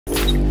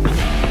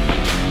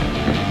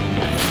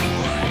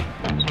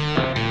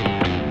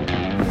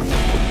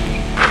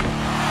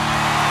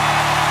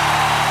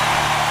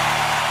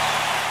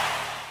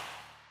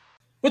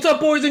What's up,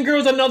 boys and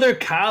girls? Another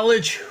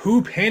college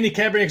hoop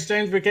handicapping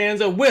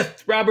extravaganza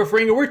with Robert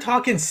Ferringo. We're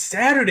talking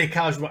Saturday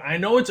college football. I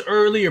know it's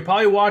early. You're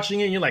probably watching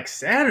it and you're like,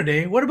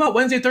 Saturday? What about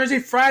Wednesday, Thursday,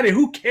 Friday?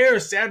 Who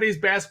cares? Saturday's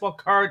basketball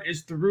card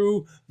is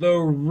through the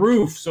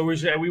roof. So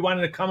we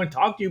wanted to come and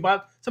talk to you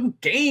about some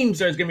games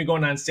that's going to be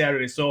going on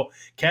Saturday. So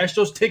cash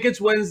those tickets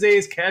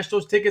Wednesdays, cash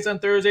those tickets on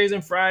Thursdays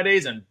and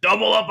Fridays, and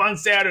double up on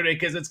Saturday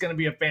because it's going to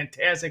be a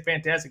fantastic,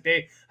 fantastic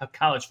day of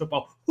college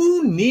football.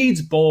 Who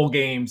needs bowl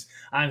games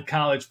on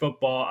college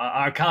football,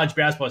 our college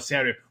basketball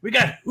Saturday? We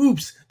got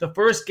hoops. The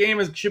first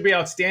game should be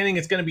outstanding.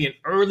 It's going to be an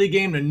early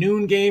game, a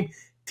noon game.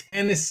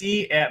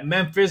 Tennessee at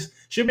Memphis.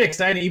 Should be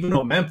exciting, even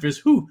though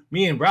Memphis,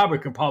 me and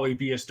Robert can probably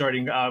be a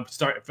starting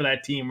start for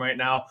that team right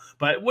now.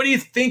 But what do you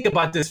think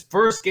about this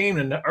first game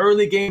and the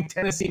early game,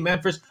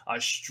 Tennessee-Memphis, a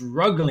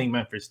struggling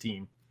Memphis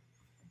team?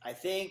 I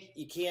think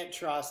you can't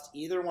trust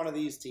either one of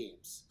these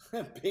teams,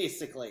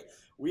 basically.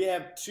 We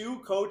have two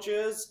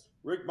coaches,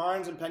 Rick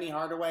Barnes and Penny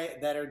Hardaway,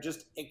 that are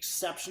just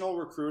exceptional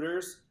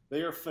recruiters.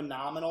 They are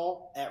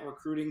phenomenal at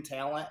recruiting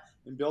talent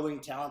and building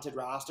talented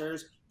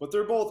rosters, but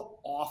they're both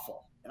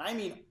awful. And I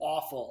mean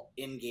awful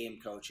in-game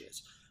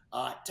coaches.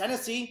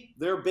 Tennessee,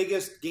 their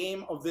biggest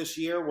game of this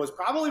year was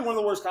probably one of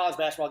the worst college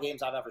basketball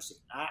games I've ever seen.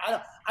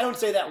 I don't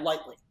say that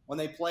lightly. When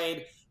they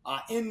played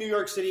in New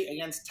York City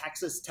against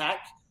Texas Tech,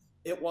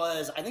 I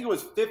think it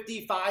was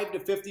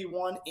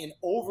 55-51 in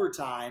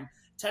overtime.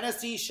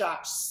 Tennessee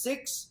shot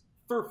 6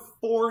 for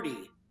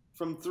 40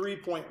 from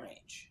three-point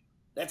range.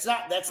 That's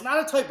not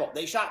a typo.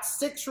 They shot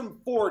 6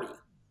 from 40.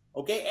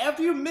 Okay,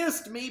 after you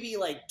missed maybe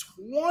like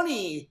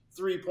 20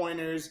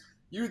 three-pointers,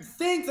 you'd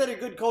think that a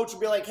good coach would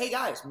be like, hey,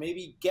 guys,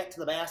 maybe get to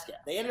the basket.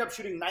 They ended up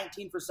shooting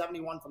 19 for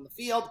 71 from the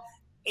field,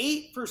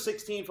 8 for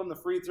 16 from the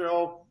free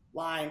throw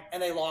line,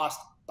 and they lost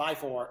by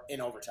 4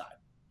 in overtime.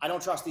 I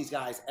don't trust these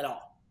guys at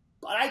all.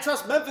 But I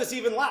trust Memphis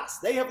even less.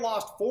 They have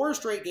lost 4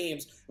 straight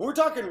games, and we're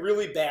talking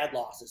really bad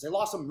losses. They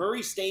lost to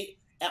Murray State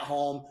at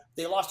home.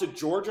 They lost to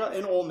Georgia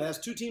and Ole Miss,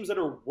 two teams that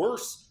are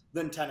worse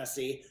than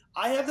Tennessee.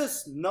 I have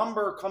this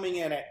number coming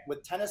in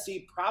with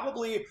Tennessee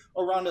probably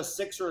around a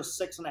 6 or a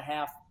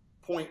 6.5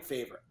 point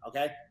favorite,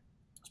 okay?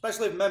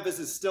 Especially if Memphis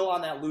is still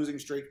on that losing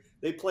streak.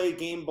 They play a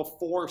game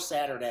before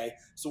Saturday,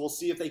 so we'll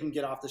see if they can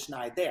get off the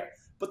schneid there.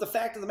 But the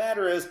fact of the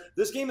matter is,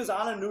 this game is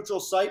on a neutral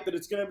site, but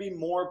it's going to be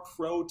more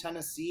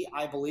pro-Tennessee,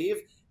 I believe.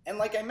 And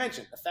like I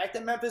mentioned, the fact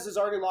that Memphis has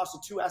already lost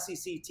to 2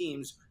 SEC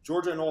teams,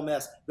 Georgia and Ole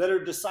Miss, that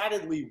are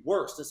decidedly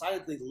worse,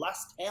 decidedly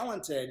less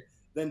talented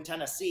than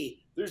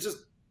Tennessee,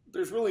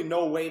 there's really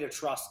no way to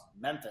trust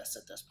Memphis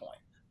at this point.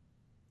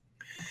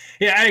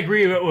 Yeah, I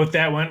agree with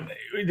that one.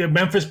 The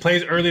Memphis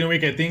plays early in the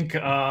week. I think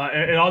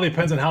it all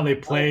depends on how they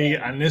play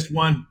on this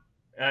one.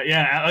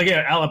 I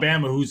get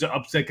Alabama, who's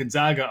upset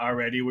Gonzaga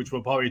already, which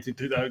will probably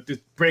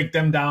just break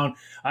them down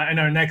in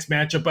our next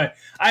matchup. But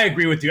I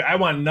agree with you. I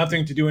want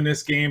nothing to do in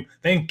this game.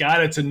 Thank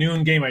God it's a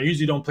noon game. I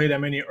usually don't play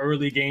that many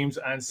early games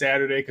on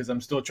Saturday because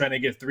I'm still trying to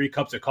get 3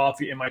 cups of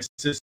coffee in my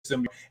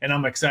system, and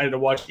I'm excited to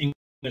watch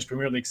English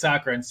Premier League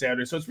soccer on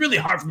Saturday. So it's really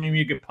hard for me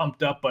to get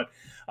pumped up, but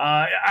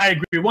I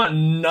agree. We want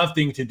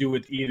nothing to do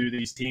with either of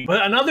these teams.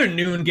 But another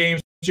noon game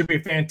should be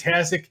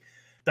fantastic.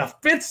 The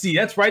 5th seed,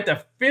 that's right,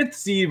 the 5th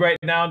seed right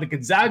now, the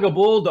Gonzaga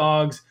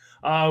Bulldogs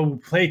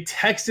play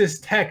Texas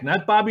Tech,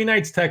 not Bobby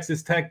Knight's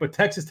Texas Tech, but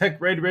Texas Tech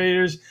Red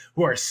Raiders,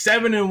 who are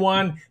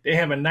 7-1. They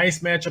have a nice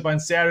matchup on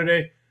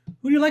Saturday.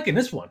 Who do you like in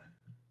this one?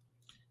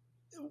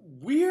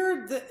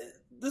 Weird. This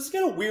has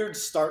got a weird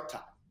start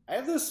time. I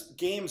have this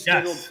game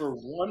scheduled for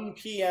 1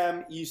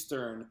 p.m.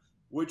 Eastern,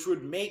 which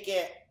would make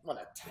it, a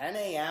 10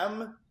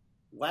 a.m.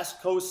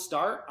 West Coast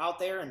start out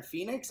there in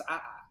Phoenix?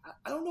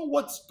 I don't know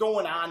what's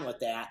going on with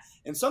that.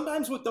 And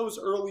sometimes with those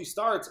early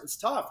starts, it's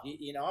tough.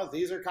 You know,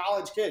 these are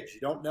college kids. You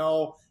don't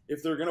know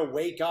if they're going to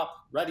wake up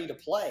ready to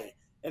play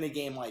in a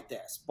game like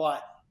this.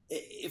 But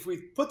if we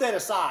put that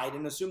aside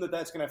and assume that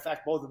that's going to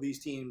affect both of these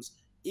teams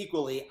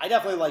equally, I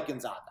definitely like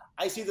Gonzaga.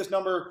 I see this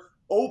number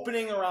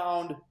opening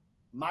around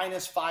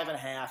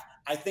 -5.5.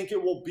 I think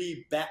it will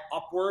be bet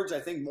upwards. I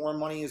think more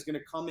money is going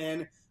to come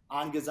in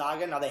on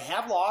Gonzaga. Now, they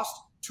have lost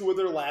 2 of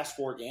their last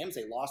 4 games.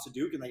 They lost to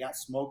Duke and they got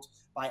smoked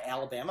by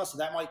Alabama. So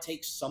that might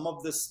take some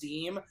of the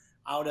steam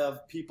out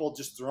of people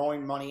just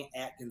throwing money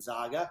at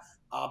Gonzaga.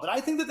 But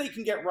I think that they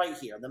can get right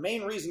here. The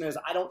main reason is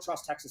I don't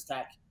trust Texas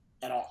Tech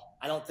at all.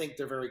 I don't think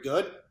they're very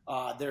good.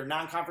 Their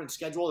non-conference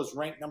schedule is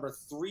ranked number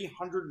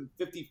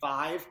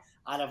 355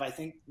 out of, I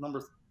think,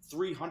 number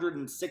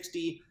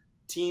 360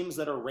 teams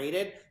that are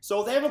rated.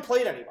 So they haven't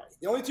played anybody.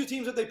 The only 2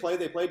 teams that they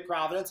played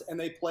Providence and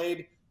they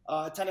played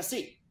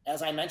Tennessee.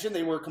 As I mentioned,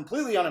 they were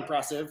completely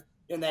unimpressive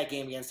in that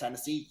game against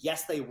Tennessee.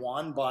 Yes, they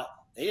won, but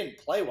they didn't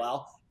play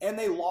well, and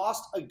they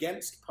lost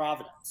against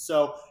Providence.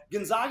 So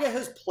Gonzaga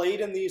has played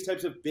in these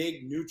types of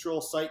big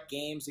neutral site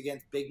games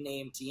against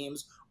big-name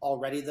teams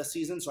already this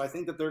season, so I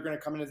think that they're going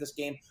to come into this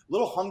game a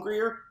little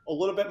hungrier, a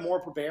little bit more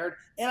prepared,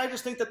 and I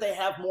just think that they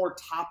have more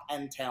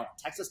top-end talent.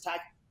 Texas Tech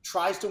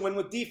tries to win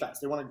with defense.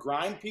 They want to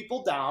grind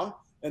people down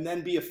and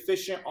then be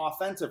efficient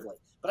offensively.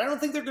 But I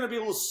don't think they're going to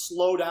be able to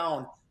slow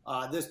down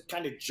this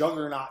kind of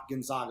juggernaut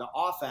Gonzaga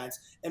offense.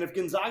 And if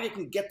Gonzaga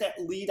can get that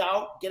lead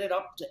out, get it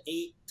up to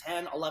 8,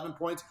 10, 11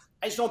 points,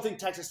 I just don't think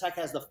Texas Tech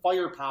has the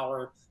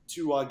firepower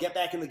to get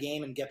back in the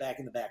game and get back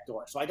in the back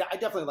door. So I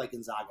definitely like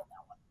Gonzaga in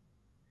that one.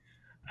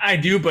 I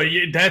do, but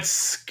that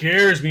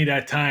scares me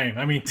that time.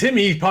 I mean,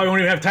 Timmy probably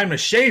won't even have time to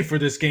shave for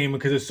this game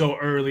because it's so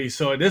early.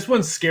 So this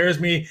one scares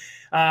me.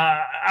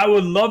 I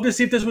would love to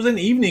see if this was an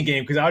evening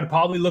game because I would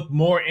probably look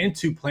more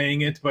into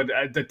playing it. But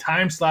the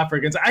time slot for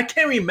Gonzaga, I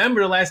can't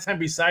remember the last time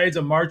besides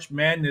a March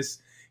Madness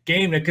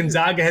game that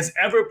Gonzaga has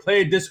ever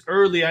played this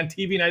early on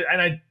TV.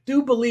 And I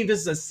do believe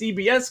this is a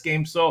CBS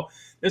game. So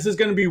this is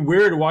going to be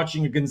weird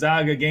watching a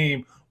Gonzaga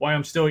game while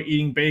I'm still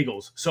eating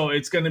bagels. So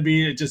it's going to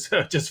be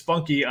just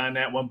funky on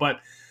that one. But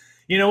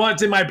you know what?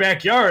 It's in my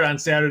backyard on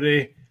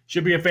Saturday.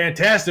 Should be a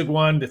fantastic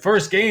one. The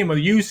first game of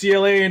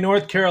UCLA and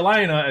North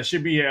Carolina. It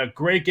should be a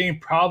great game.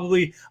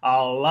 Probably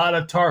a lot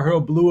of Tar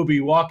Heel Blue will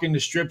be walking the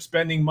strip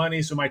spending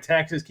money, so my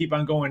taxes keep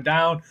on going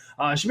down.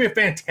 It should be a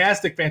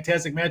fantastic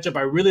matchup.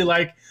 I really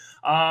like.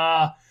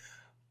 I'm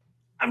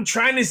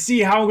trying to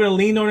see how I'm going to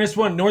lean on this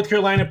one. North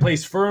Carolina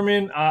plays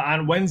Furman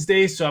on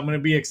Wednesday, so I'm going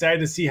to be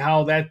excited to see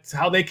how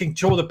they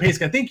control the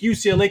pace. I think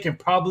UCLA can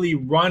probably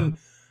run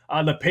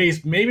the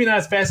pace, maybe not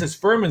as fast as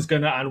Furman's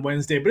going to on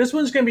Wednesday, but this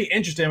one's going to be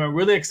interesting. I'm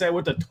really excited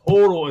what the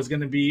total is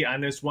going to be on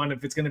this one,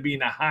 if it's going to be in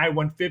the high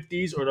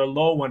 150s or the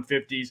low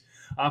 150s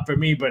for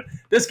me. But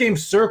this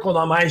game's circled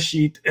on my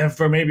sheet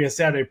for maybe a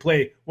Saturday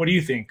play. What do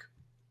you think?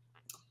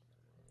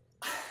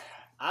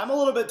 I'm a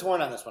little bit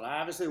torn on this one. I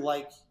obviously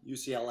like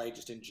UCLA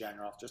just in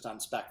general, just on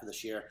spec for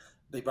this year.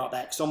 They brought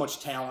back so much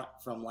talent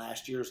from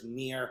last year's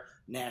near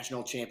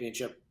national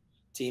championship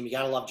team. You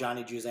got to love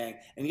Johnny Juzang,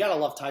 and you got to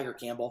love Tiger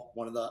Campbell,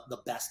 one of the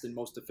best and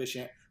most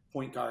efficient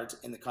point guards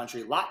in the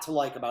country. A lot to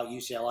like about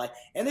UCLA,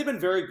 and they've been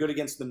very good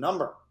against the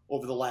number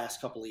over the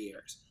last couple of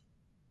years.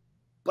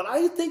 But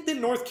I think that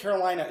North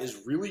Carolina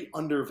is really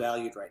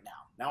undervalued right now.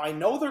 Now, I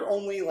know they're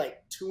only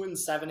like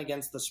 2-7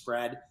 against the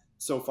spread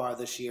so far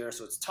this year,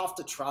 so it's tough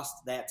to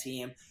trust that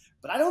team.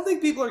 But I don't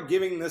think people are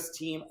giving this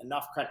team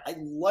enough credit. I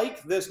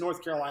like this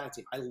North Carolina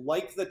team. I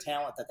like the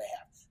talent that they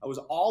have. I was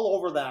all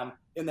over them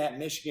in that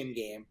Michigan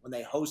game when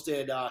they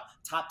hosted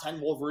top 10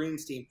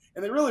 Wolverines team,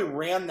 and they really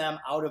ran them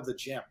out of the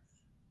gym.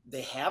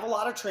 They have a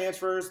lot of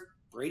transfers,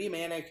 Brady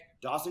Manick,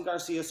 Dawson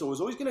Garcia, so it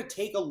was always going to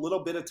take a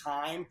little bit of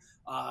time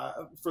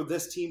for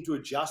this team to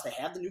adjust. They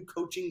have the new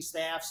coaching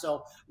staff, so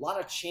a lot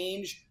of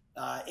change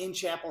in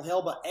Chapel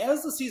Hill. But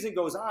as the season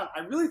goes on,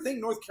 I really think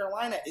North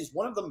Carolina is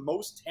one of the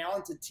most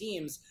talented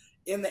teams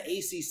in the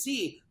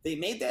ACC. They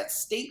made that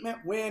statement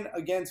win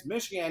against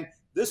Michigan.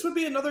 This would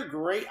be another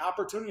great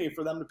opportunity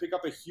for them to pick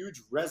up a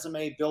huge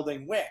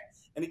resume-building win.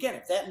 And again,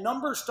 if that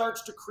number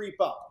starts to creep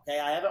up, okay,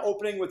 I have an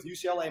opening with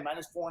UCLA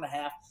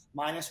 -4.5,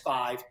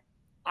 -5.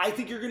 I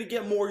think you're going to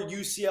get more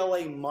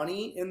UCLA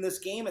money in this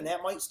game, and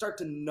that might start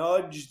to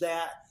nudge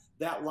that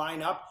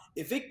line up.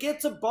 If it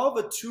gets above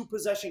a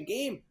 2-possession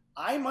game,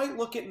 I might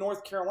look at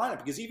North Carolina,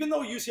 because even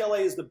though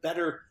UCLA is the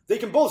better, they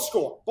can both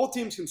score. Both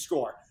teams can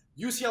score.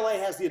 UCLA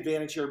has the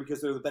advantage here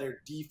because they're the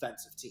better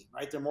defensive team,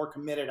 right? They're more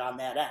committed on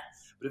that end.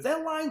 But if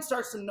that line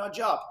starts to nudge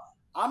up,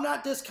 I'm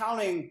not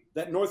discounting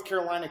that North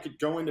Carolina could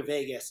go into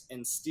Vegas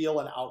and steal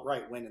an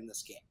outright win in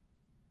this game.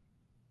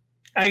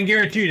 I can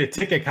guarantee you the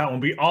ticket count will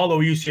be all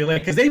over UCLA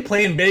because they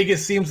play in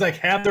Vegas. Seems like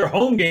half their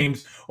home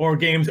games or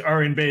games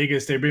are in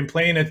Vegas. They've been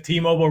playing at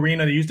T-Mobile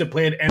Arena. They used to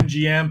play at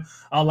MGM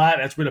a lot.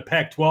 That's where the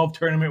Pac-12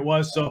 tournament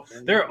was. So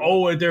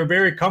they're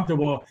very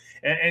comfortable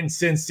in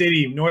Sin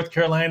City. North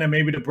Carolina,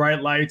 maybe the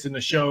bright lights and the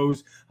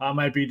shows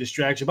might be a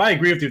distraction. But I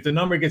agree with you. If the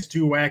number gets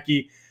too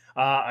wacky,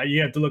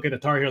 you have to look at the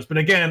Tar Heels. But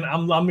again,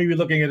 I'm maybe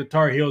looking at the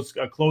Tar Heels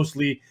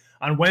closely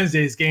on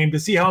Wednesday's game to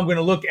see how I'm going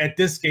to look at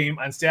this game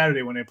on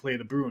Saturday when they play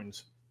the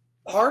Bruins.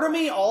 Part of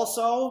me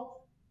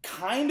also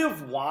kind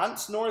of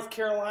wants North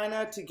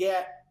Carolina to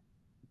get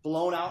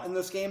blown out in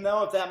this game,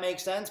 though, if that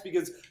makes sense.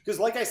 Because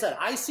like I said,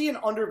 I see an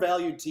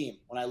undervalued team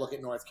when I look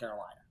at North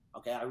Carolina.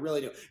 Okay, I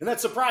really do. And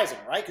that's surprising,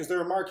 right? Because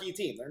they're a marquee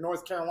team. They're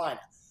North Carolina.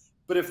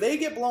 But if they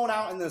get blown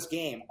out in this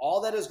game,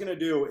 all that is going to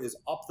do is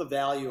up the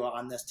value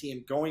on this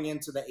team going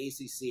into the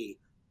ACC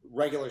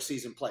regular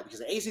season play, because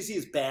the ACC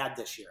is bad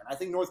this year. And I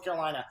think North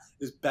Carolina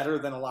is better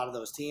than a lot of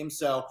those teams.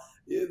 So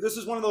this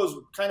is one of those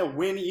kind of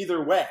win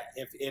either way.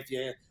 If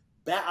you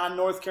bet on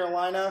North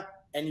Carolina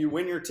and you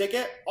win your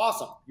ticket,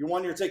 awesome. You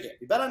won your ticket.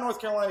 If you bet on North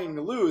Carolina and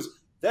you lose,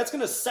 that's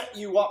going to set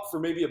you up for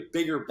maybe a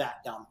bigger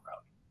bet down the road.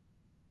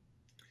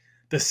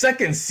 The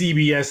second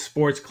CBS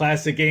Sports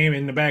Classic game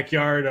in the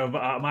backyard of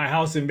my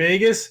house in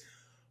Vegas.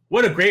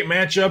 What a great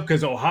matchup,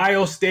 because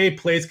Ohio State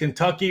plays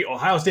Kentucky.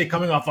 Ohio State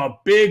coming off a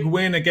big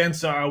win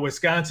against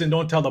Wisconsin.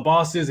 Don't tell the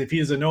bosses. If he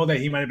doesn't know that,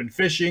 he might have been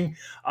fishing.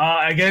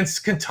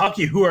 Against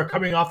Kentucky, who are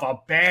coming off a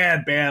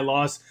bad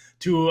loss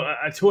to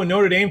a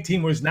Notre Dame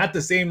team who's not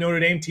the same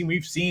Notre Dame team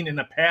we've seen in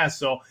the past.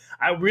 So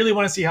I really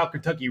want to see how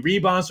Kentucky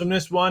rebounds from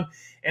this one.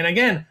 And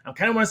again, I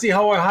kind of want to see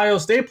how Ohio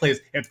State plays.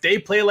 If they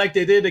play like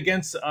they did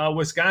against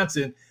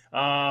Wisconsin,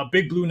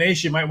 Big Blue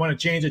Nation might want to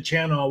change the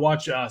channel and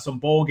watch some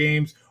bowl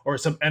games or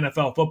some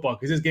NFL football,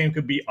 because this game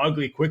could be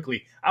ugly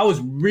quickly. I was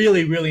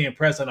really, really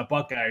impressed on the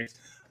Buckeyes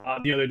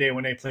the other day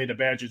when they played the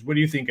Badgers. What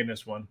do you think in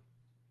this one?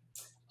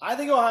 I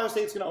think Ohio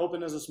State's going to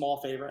open as a small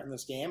favorite in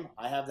this game.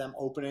 I have them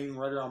opening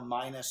right around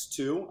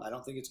 -2. I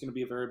don't think it's going to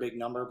be a very big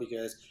number,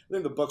 because I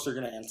think the books are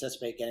going to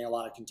anticipate getting a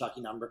lot of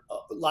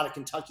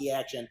Kentucky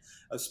action,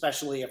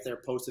 especially if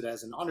they're posted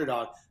as an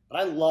underdog. But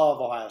I love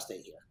Ohio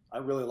State here. I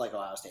really like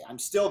Ohio State. I'm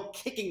still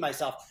kicking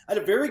myself. I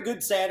had a very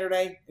good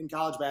Saturday in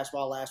college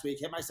basketball last week.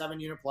 Hit my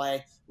 7-unit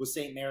play with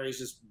St. Mary's,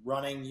 just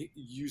running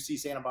UC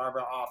Santa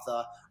Barbara off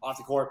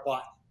the court,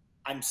 but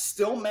I'm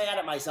still mad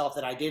at myself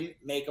that I didn't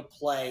make a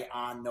play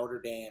on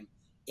Notre Dame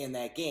in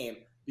that game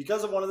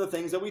because of one of the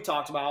things that we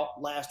talked about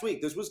last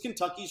week. This was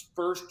Kentucky's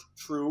first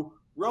true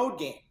road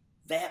game.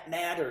 That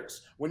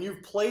matters. When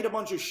you've played a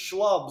bunch of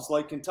schlubs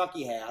like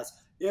Kentucky has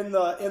in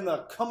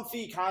the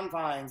comfy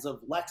confines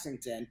of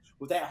Lexington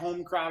with that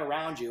home crowd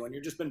around you, and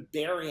you've just been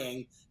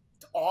burying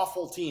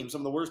awful teams,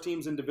 some of the worst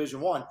teams in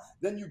Division I,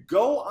 then you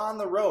go on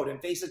the road and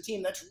face a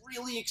team that's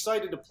really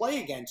excited to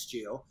play against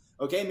you.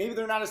 Okay, maybe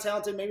they're not as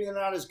talented, maybe they're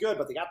not as good,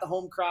 but they got the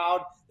home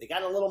crowd. They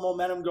got a little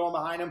momentum going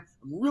behind them.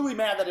 I'm really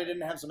mad that I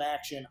didn't have some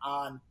action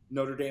on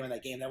Notre Dame in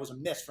that game. That was a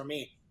miss for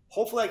me.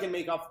 Hopefully I can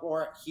make up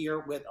for it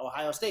here with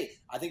Ohio State.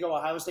 I think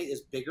Ohio State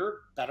is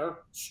bigger, better,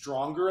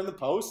 stronger in the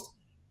post.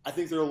 I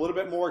think they're a little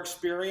bit more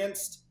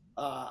experienced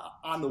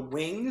on the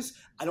wings.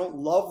 I don't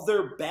love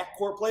their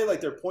backcourt play,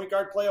 like their point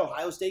guard play.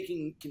 Ohio State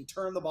can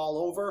turn the ball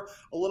over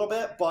a little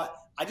bit, but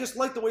I just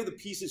like the way the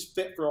pieces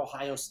fit for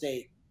Ohio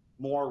State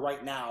more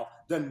right now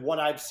than what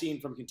I've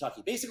seen from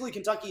Kentucky. Basically,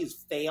 Kentucky has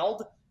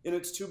failed in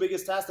its two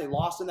biggest tests. They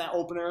lost in that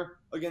opener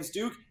against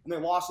Duke, and they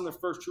lost in their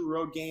first true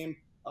road game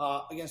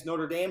against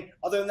Notre Dame.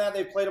 Other than that,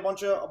 they've played a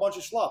bunch of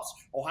schlubs.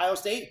 Ohio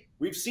State,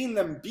 we've seen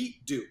them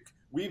beat Duke.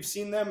 We've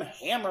seen them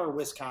hammer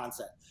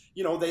Wisconsin.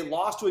 You know, they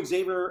lost to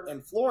Xavier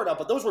and Florida,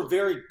 but those were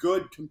very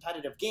good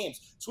competitive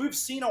games. So we've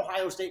seen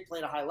Ohio State play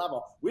at a high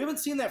level. We haven't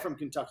seen that from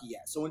Kentucky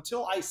yet. So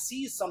until I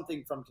see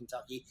something from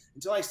Kentucky,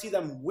 until I see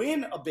them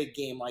win a big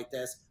game like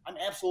this, I'm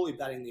absolutely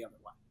betting the other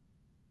way.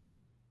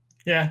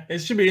 Yeah, it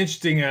should be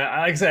interesting.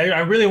 Like I said,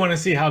 I really want to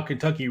see how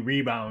Kentucky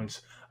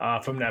rebounds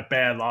from that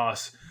bad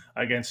loss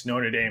against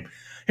Notre Dame.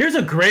 Here's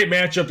a great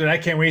matchup that I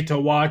can't wait to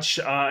watch.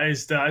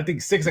 Is I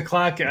think 6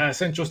 o'clock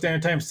Central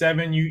Standard Time,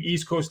 7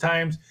 East Coast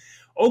times.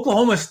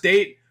 Oklahoma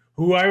State,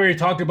 who I already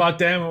talked about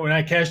them when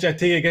I cashed that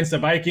ticket against the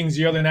Vikings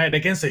the other night,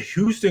 against the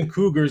Houston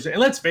Cougars. And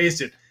let's face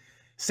it,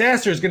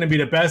 Sasser is going to be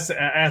the best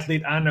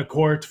athlete on the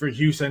court for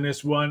Houston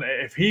this one.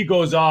 If he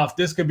goes off,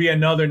 this could be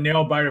another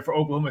nail-biter for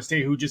Oklahoma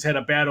State, who just had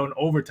a battle in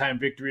overtime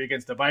victory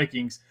against the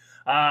Vikings.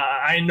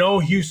 I know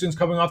Houston's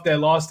coming off that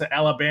loss to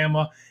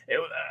Alabama.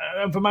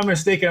 If I'm not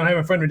mistaken, I don't have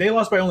in front of me. They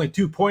lost by only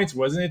 2 points,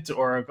 wasn't it?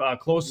 Or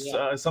close,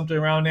 something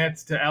around that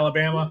to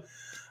Alabama.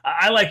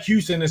 I like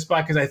Houston in this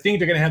spot because I think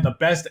they're going to have the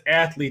best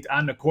athlete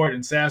on the court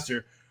in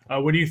Sasser.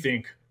 What do you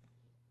think?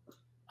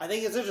 I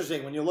think it's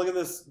interesting when you look at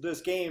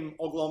this game,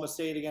 Oklahoma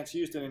State against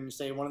Houston, and you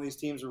say one of these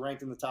teams are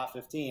ranked in the top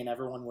 15,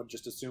 everyone would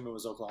just assume it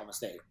was Oklahoma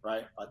State,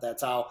 right? But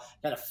that's how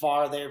kind of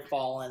far they've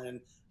fallen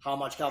and how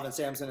much Calvin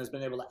Sampson has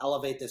been able to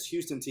elevate this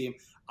Houston team.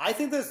 I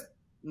think this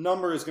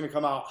number is going to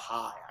come out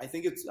high. I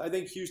think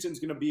Houston's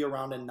going to be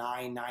around a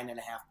 9.5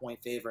 point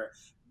favorite.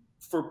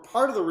 For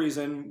part of the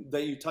reason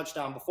that you touched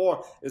on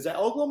before is that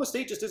Oklahoma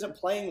State just isn't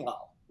playing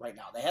well right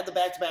now. They had the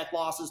back-to-back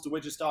losses to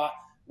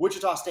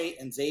Wichita State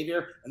and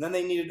Xavier, and then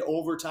they needed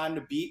overtime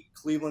to beat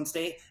Cleveland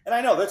State. And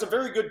I know that's a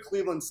very good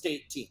Cleveland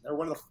State team. They're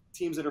one of the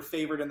teams that are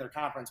favored in their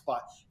conference.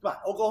 But come on,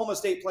 Oklahoma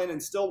State playing in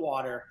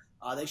Stillwater,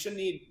 they should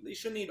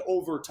need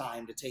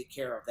overtime to take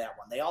care of that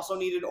one. They also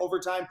needed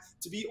overtime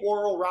to beat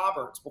Oral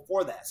Roberts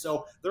before that.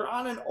 So they're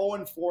on an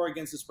 0-4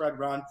 against the spread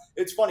run.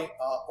 It's funny.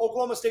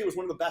 Oklahoma State was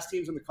one of the best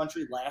teams in the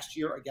country last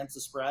year against the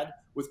spread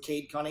with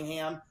Cade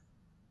Cunningham.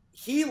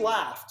 He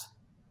left.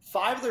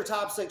 5 of their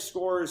top 6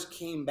 scorers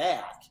came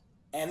back.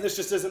 And this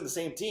just isn't the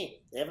same team.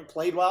 They haven't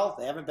played well.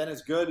 They haven't been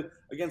as good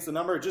against the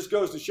number. It just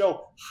goes to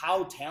show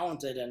how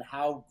talented and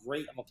how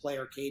great of a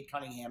player Cade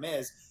Cunningham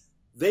is.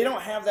 They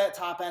don't have that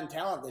top-end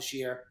talent this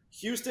year.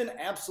 Houston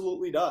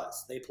absolutely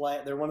does.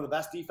 They're one of the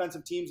best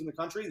defensive teams in the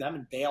country. Them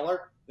and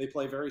Baylor, they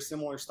play very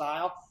similar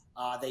style.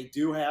 They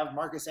do have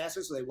Marcus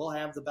Sasser, so they will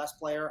have the best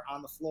player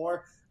on the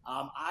floor.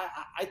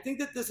 I think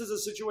that this is a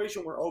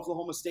situation where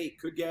Oklahoma State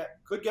could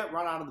get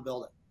run out of the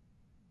building.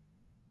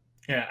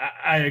 Yeah,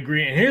 I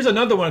agree. And here's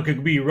another one that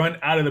could be run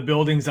out of the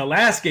buildings. The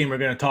last game we're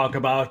going to talk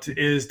about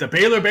is the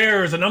Baylor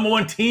Bears, the number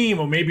 1 team,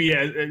 or maybe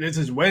this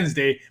is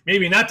Wednesday,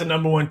 maybe not the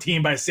number 1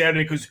 team by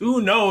Saturday, because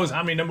who knows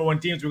how many number 1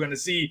 teams we're going to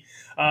see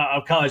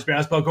of college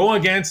basketball going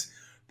against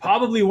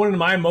probably one of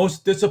my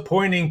most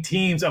disappointing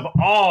teams of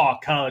all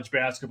college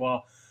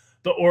basketball,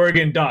 the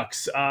Oregon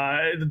Ducks.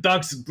 The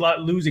Ducks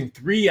losing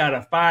 3 out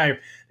of 5.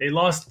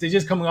 They're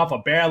just coming off a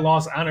bad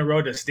loss on the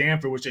road to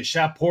Stanford, which they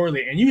shot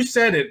poorly. And you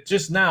said it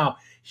just now.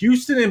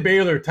 Houston and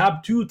Baylor,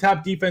 top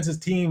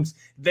defensive teams,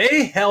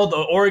 they held the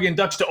Oregon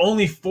Ducks to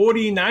only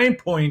 49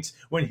 points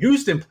when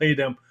Houston played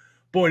them.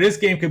 boy, this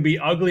game could be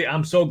ugly.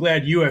 I'm so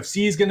glad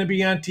UFC is going to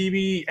be on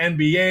TV,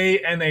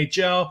 NBA,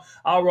 NHL.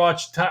 I'll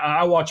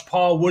watch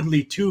Paul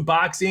Woodley 2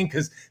 boxing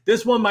because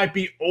this one might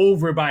be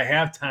over by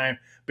halftime.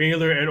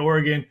 Baylor at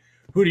Oregon.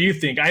 Who do you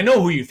think? I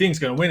know who you think is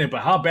going to win it,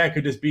 but how bad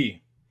could this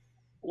be?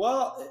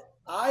 Well,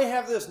 I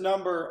have this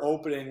number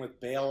opening with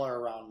Baylor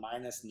around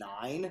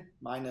 -9,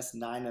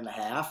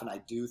 -9.5, and I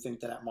do think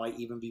that it might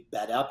even be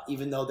bet up,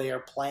 even though they are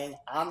playing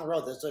on the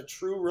road. This is a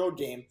true road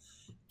game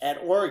at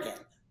Oregon.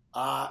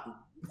 I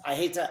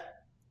hate to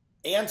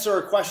answer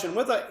a question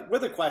with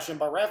a question,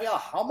 but Raphael,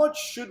 how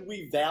much should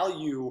we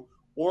value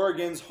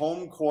Oregon's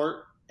home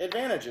court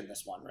advantage in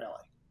this one, really?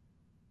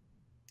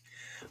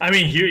 I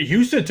mean,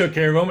 Houston took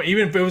care of them,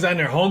 even if it was on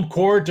their home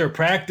court or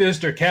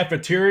practice or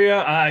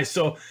cafeteria.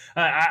 So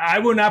I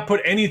would not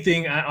put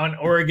anything on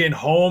Oregon,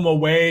 home,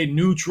 away,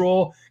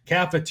 neutral,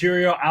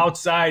 cafeteria,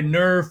 outside,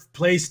 Nerf,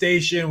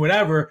 PlayStation,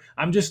 whatever.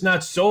 I'm just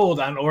not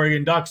sold on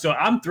Oregon Ducks. So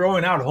I'm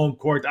throwing out home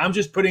court. I'm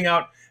just putting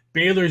out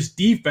Baylor's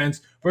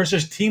defense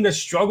versus a team that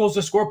struggles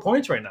to score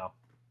points right now.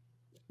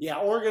 Yeah,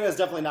 Oregon is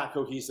definitely not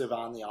cohesive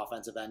on the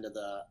offensive end of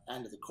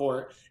the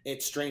court.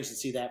 It's strange to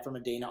see that from a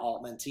Dana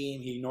Altman team.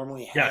 He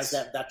normally has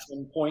that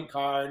veteran point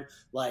guard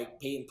like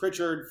Peyton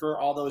Pritchard for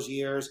all those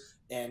years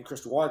and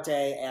Chris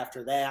Duarte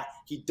after that.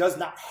 He does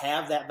not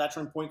have that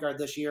veteran point guard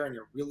this year, and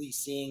you're really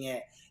seeing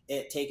it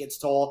take its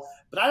toll.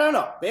 But I don't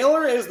know.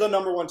 Baylor is the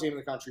 #1 team in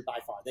the country by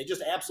far. They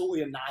just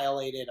absolutely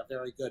annihilated a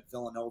very good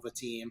Villanova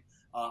team.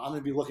 I'm going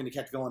to be looking to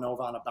catch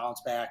Villanova on a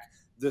bounce back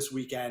this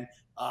weekend.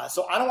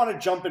 So I don't want to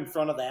jump in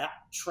front of that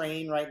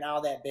train right now,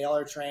 that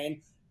Baylor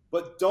train.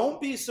 But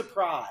don't be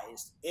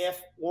surprised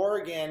if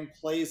Oregon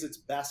plays its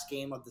best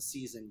game of the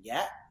season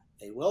yet.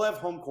 They will have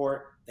home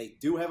court. They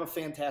do have a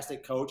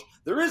fantastic coach.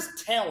 There is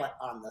talent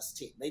on this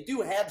team. They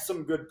do have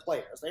some good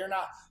players. They are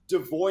not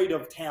devoid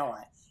of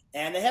talent.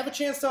 And they have a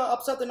chance to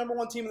upset the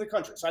 #1 team in the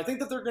country. So I think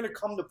that they're going to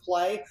come to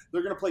play.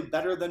 They're going to play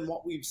better than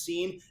what we've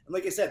seen. And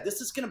like I said,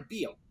 this is going to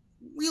be a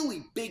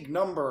really big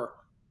number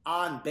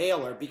on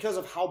Baylor because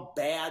of how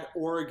bad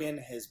Oregon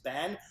has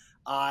been.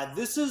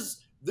 This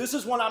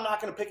is one I'm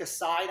not going to pick a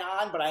side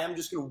on, but I am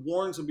just going to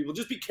warn some people.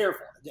 Just be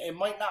careful. It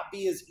might not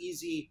be as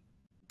easy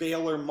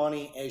Baylor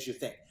money as you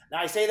think. Now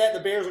I say that the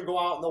Bears will go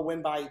out and they'll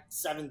win by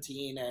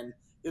 17, and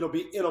it'll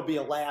be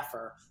a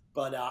laugher.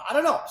 But I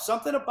don't know.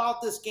 Something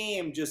about this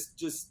game just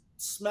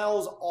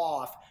smells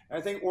off, and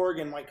I think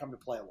Oregon might come to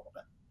play a little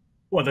bit.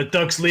 Well, the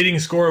Ducks' leading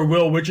scorer,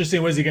 Will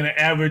Richardson, was he going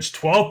to average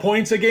 12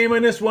 points a game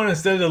in this one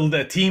instead of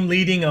the team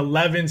leading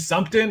 11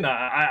 something?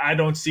 I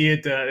don't see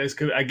it.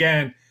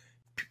 Again,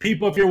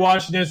 people, if you're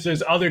watching this,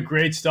 there's other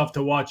great stuff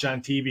to watch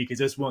on TV because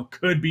this one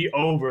could be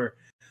over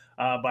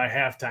by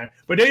halftime.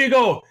 But there you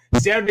go.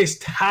 Saturday's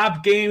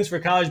top games for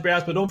college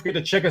basketball. Don't forget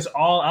to check us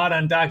all out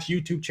on Doc's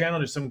YouTube channel.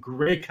 There's some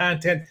great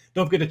content.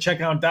 Don't forget to check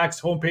out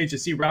Doc's homepage to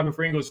see Robert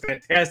Ferringo's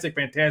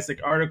fantastic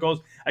articles.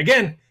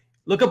 Again,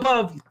 look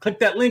above, click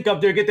that link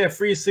up there, get that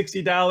free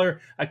 $60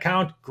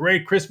 account.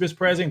 Great Christmas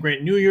present,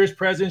 great New Year's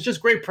presents,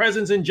 just great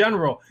presents in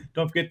general.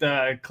 Don't forget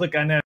to click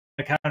on that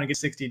account and get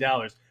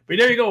 $60. But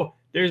there you go.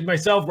 There's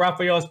myself,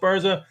 Raphael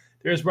Esparza.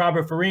 There's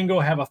Robert Ferringo.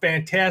 Have a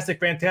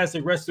fantastic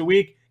rest of the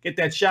week. Get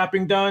that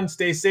shopping done.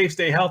 Stay safe,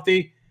 stay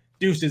healthy.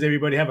 Deuces,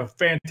 everybody. Have a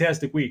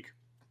fantastic week.